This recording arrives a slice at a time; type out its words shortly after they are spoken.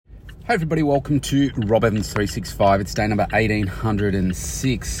Hi everybody, welcome to Rob Evans 365. It's day number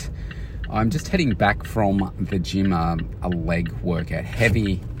 1806. I'm just heading back from the gym, a leg workout,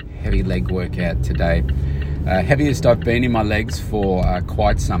 heavy leg workout today. Heaviest I've been in my legs for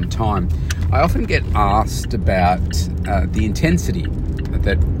quite some time. I often get asked about the intensity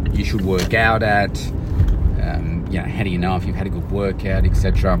that you should work out at. How do you know if you've had a good workout,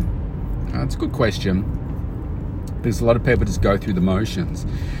 etc. It's a good question. Because a lot of people just go through the motions.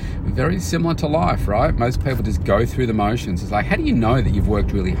 Very similar to life, right? Most people just go through the motions. It's like, how do you know that you've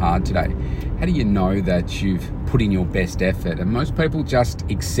worked really hard today? How do you know that you've put in your best effort? And most people just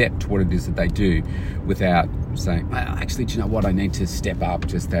accept what it is that they do without saying, actually, do you know what? I need to step up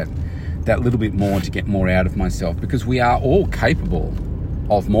just that little bit more to get more out of myself, because we are all capable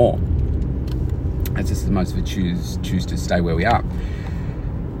of more. It's just that most of us choose to stay where we are.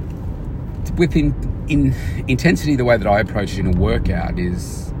 In intensity, the way that I approach it in a workout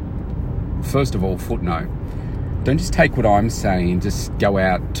is, first of all, footnote. Don't just take what I'm saying, just go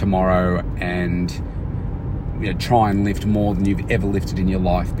out tomorrow and try and lift more than you've ever lifted in your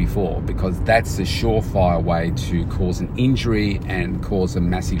life before, because that's a surefire way to cause an injury and cause a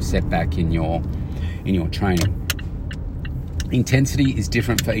massive setback in your training. Intensity is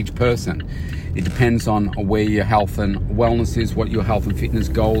different for each person. It depends on where your health and wellness is, what your health and fitness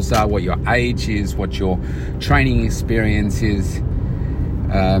goals are, what your age is, what your training experience is.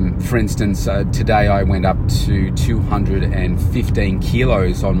 For instance, today I went up to 215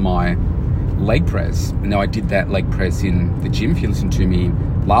 kilos on my leg press. Now, I did that leg press in the gym. If you listened to me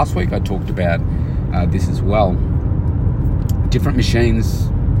last week, I talked about this as well. Different machines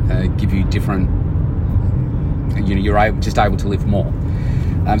give you different, you're just able to lift more.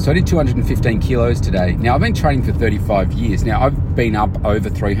 So I did 215 kilos today. Now, I've been training for 35 years. Now, I've been up over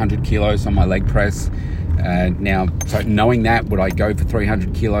 300 kilos on my leg press. So knowing that, would I go for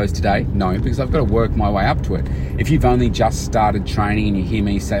 300 kilos today? No, because I've got to work my way up to it. If you've only just started training and you hear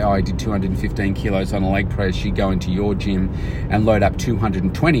me say, I did 215 kilos on a leg press, you go into your gym and load up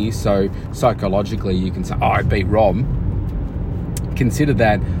 220. So psychologically, you can say, I beat Rob. Consider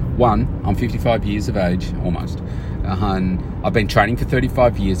that, one, I'm 55 years of age, almost. I've been training for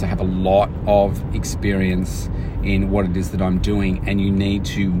 35 years. I have a lot of experience in what it is that I'm doing, and you need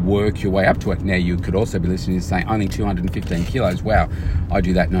to work your way up to it. Now, you could also be listening and saying, only 215 kilos, wow, I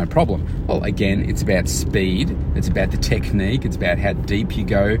do that no problem. Well, again, it's about speed, it's about the technique, it's about how deep you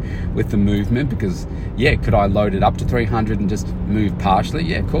go with the movement, because, could I load it up to 300 and just move partially?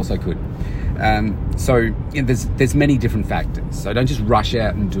 Yeah, of course I could. There's many different factors. So don't just rush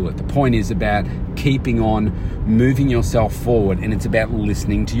out and do it. The point is about keeping on moving yourself forward, and it's about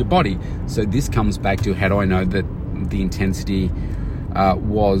listening to your body. So this comes back to, how do I know that the intensity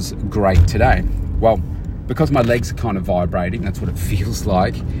was great today? Well, because my legs are kind of vibrating, that's what it feels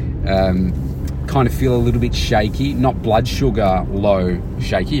like. Kind of feel a little bit shaky, not blood sugar low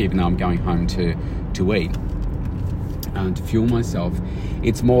shaky, even though I'm going home to eat. To fuel myself.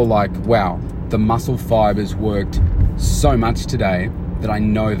 It's more like, wow, the muscle fibers worked so much today that I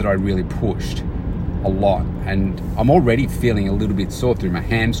know that I really pushed a lot, and I'm already feeling a little bit sore through my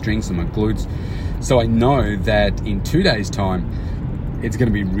hamstrings and my glutes, so I know that in 2 days time it's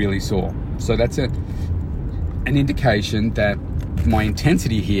going to be really sore. So that's an indication that my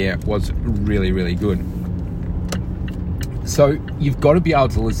intensity here was really, really good. So you've got to be able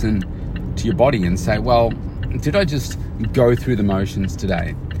to listen to your body and say, well, did I just go through the motions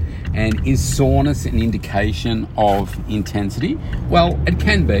today? And is soreness an indication of intensity? Well, it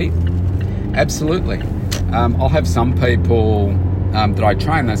can be, absolutely. I'll have some people that I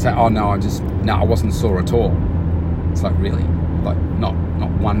train, they say, I wasn't sore at all. It's like, really? Like, not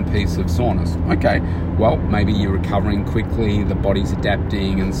one piece of soreness. Okay, well, maybe you're recovering quickly, the body's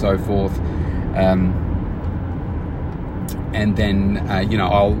adapting and so forth. And then,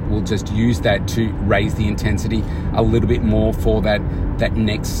 we'll just use that to raise the intensity a little bit more for that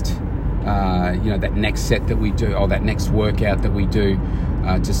next, that next set that we do, or that next workout that we do,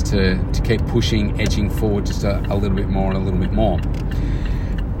 just to keep pushing, edging forward just a little bit more and a little bit more.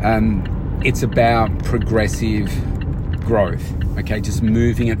 It's about progressive growth, okay? Just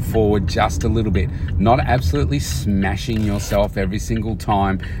moving it forward just a little bit, not absolutely smashing yourself every single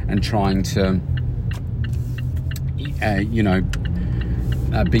time and trying to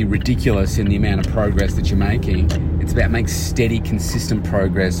be ridiculous in the amount of progress that you're making. It's about making steady, consistent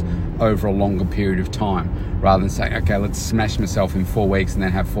progress over a longer period of time, rather than saying, okay, let's smash myself in 4 weeks and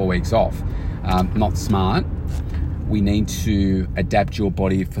then have 4 weeks off. Not smart. We need to adapt your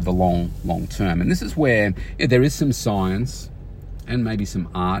body for the long term. And this is where there is some science and maybe some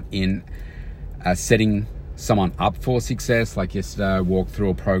art in setting someone up for success. Like yesterday, I walked through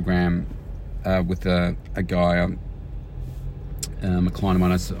a program with a guy, a client of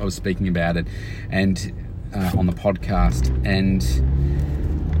mine. I was speaking about it, and on the podcast, and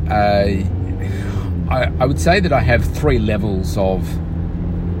I would say that I have 3 levels of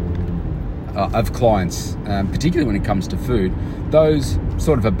clients, particularly when it comes to food. Those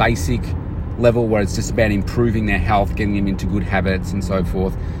sort of a basic level where it's just about improving their health, getting them into good habits and so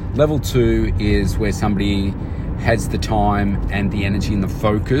forth. Level 2 is where somebody has the time and the energy and the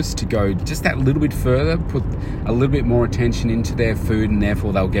focus to go just that little bit further, put a little bit more attention into their food, and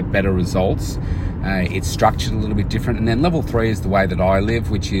therefore they'll get better results. It's structured a little bit different. And then level 3 is the way that I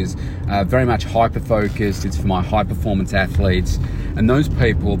live, which is very much hyper-focused. It's for my high-performance athletes and those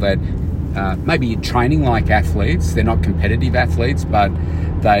people that maybe training like athletes. They're not competitive athletes, but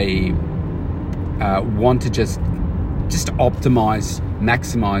they want to just optimize,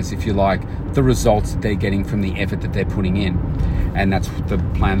 maximize, if you like, the results that they're getting from the effort that they're putting in. And that's the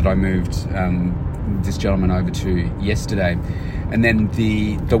plan that I moved this gentleman over to yesterday. And then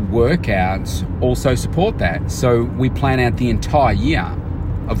the workouts also support that. So we plan out the entire year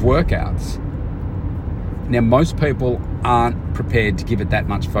of workouts. Now, most people aren't prepared to give it that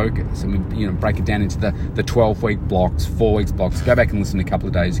much focus, and we break it down into the 12-week blocks, 4-week blocks. Go back and listen a couple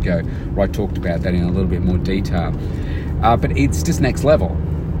of days ago where I talked about that in a little bit more detail. But it's just next level.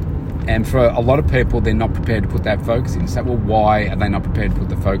 And for a lot of people, they're not prepared to put that focus in. So, well, why are they not prepared to put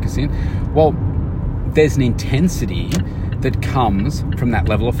the focus in? Well, there's an intensity that comes from that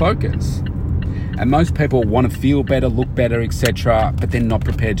level of focus. And most people want to feel better, look better, etc., but they're not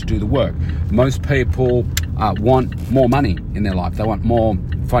prepared to do the work. Most people want more money in their life. They want more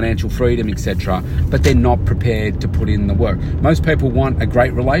financial freedom, etc., but they're not prepared to put in the work. Most people want a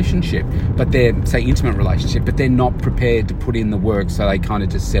great relationship, but they're, say, intimate relationship, but they're not prepared to put in the work, so they kind of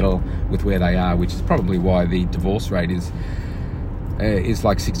just settle with where they are, which is probably why the divorce rate is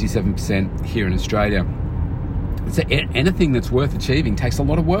like 67% here in Australia. So anything that's worth achieving takes a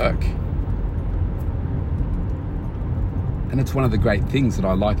lot of work. And it's one of the great things that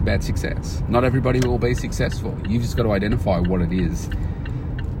I like about success. Not everybody will be successful. You've just got to identify what it is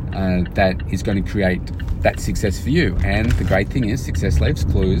that is going to create that success for you. And the great thing is, success leaves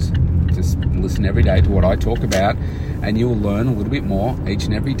clues. Just listen every day to what I talk about, and you'll learn a little bit more each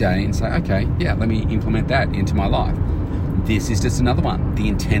and every day and say, okay, yeah, let me implement that into my life. This is just another one. The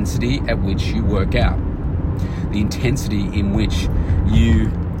intensity at which you work out. The intensity in which you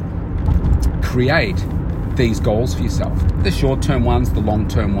create these goals for yourself, the short-term ones, the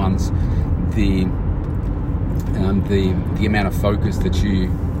long-term ones, the amount of focus that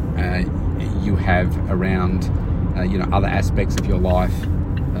you have around other aspects of your life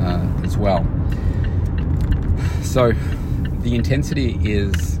as well. So the intensity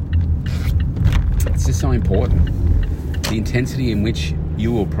it's just so important. The intensity in which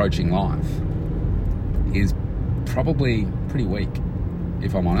you're approaching life is probably pretty weak,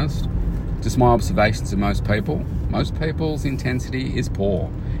 if I'm honest. Just my observations of most people. Most people's intensity is poor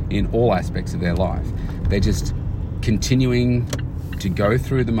in all aspects of their life. They're just continuing to go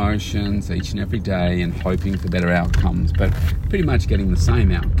through the motions each and every day and hoping for better outcomes, but pretty much getting the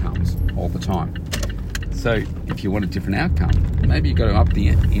same outcomes all the time. So if you want a different outcome, maybe you've got to up the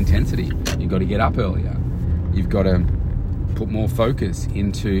intensity. You've got to get up earlier. You've got to put more focus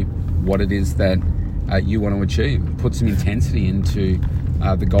into what it is that you want to achieve. Put some intensity into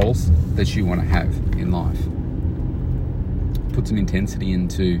the goals that you want to have in life. Put some intensity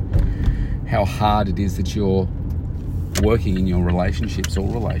into how hard it is that you're working in your relationships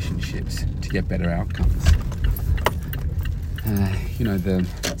to get better outcomes. The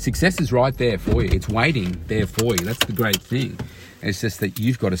success is right there for you. It's waiting there for you. That's the great thing. It's just that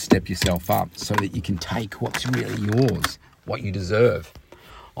you've got to step yourself up so that you can take what's really yours, what you deserve.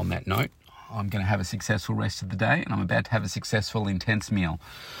 On that note, I'm going to have a successful rest of the day, and I'm about to have a successful, intense meal.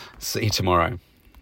 See you tomorrow.